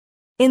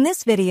In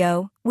this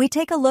video, we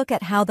take a look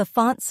at how the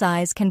font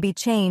size can be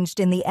changed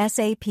in the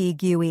SAP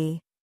GUI.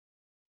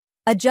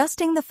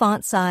 Adjusting the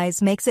font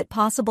size makes it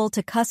possible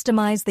to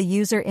customize the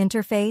user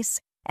interface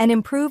and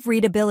improve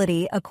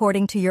readability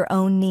according to your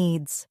own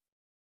needs.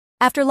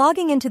 After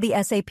logging into the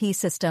SAP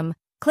system,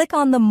 click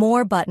on the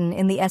More button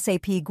in the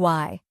SAP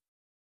GUI.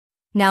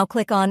 Now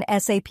click on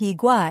SAP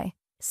GUI,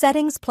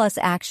 Settings plus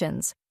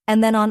Actions,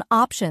 and then on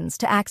Options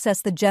to access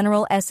the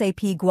general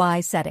SAP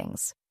GUI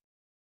settings.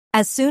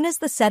 As soon as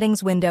the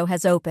settings window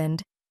has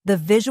opened, the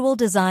Visual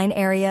Design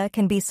area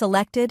can be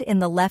selected in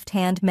the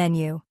left-hand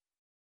menu.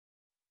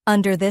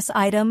 Under this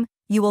item,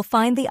 you will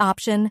find the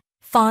option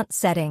Font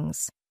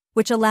Settings,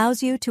 which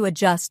allows you to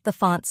adjust the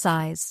font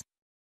size.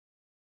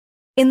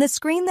 In the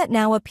screen that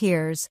now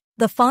appears,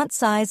 the font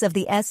size of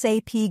the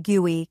SAP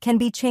GUI can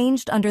be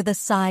changed under the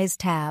Size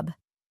tab.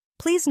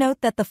 Please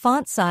note that the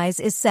font size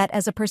is set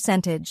as a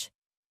percentage.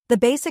 The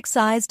basic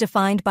size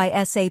defined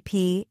by SAP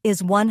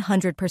is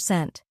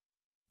 100%.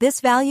 This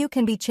value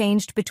can be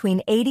changed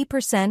between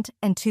 80%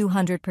 and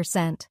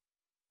 200%.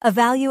 A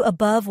value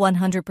above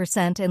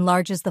 100%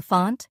 enlarges the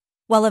font,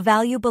 while a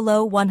value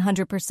below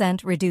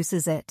 100%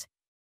 reduces it.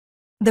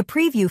 The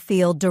Preview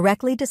field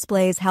directly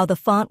displays how the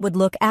font would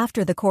look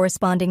after the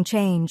corresponding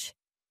change.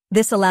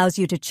 This allows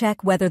you to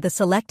check whether the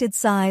selected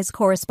size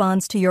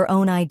corresponds to your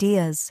own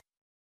ideas.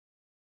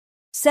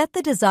 Set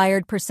the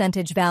desired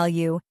percentage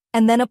value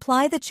and then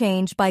apply the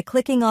change by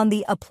clicking on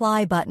the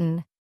Apply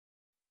button.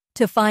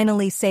 To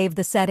finally save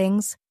the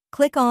settings,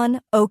 click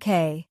on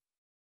OK.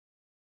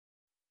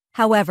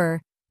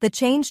 However, the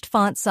changed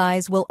font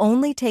size will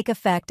only take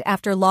effect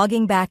after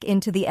logging back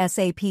into the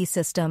SAP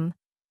system.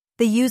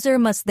 The user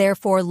must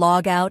therefore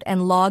log out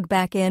and log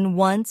back in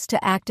once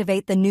to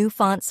activate the new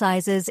font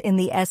sizes in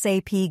the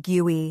SAP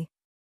GUI.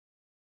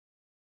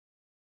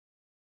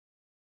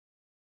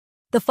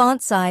 The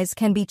font size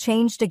can be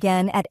changed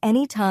again at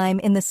any time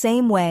in the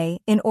same way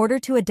in order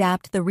to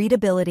adapt the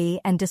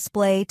readability and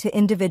display to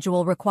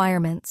individual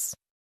requirements.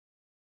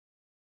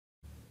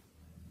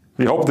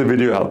 We hope the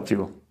video helped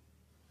you.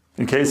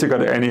 In case you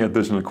got any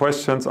additional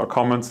questions or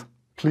comments,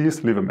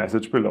 please leave a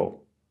message below.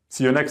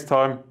 See you next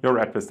time, your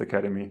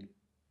advist-Academy.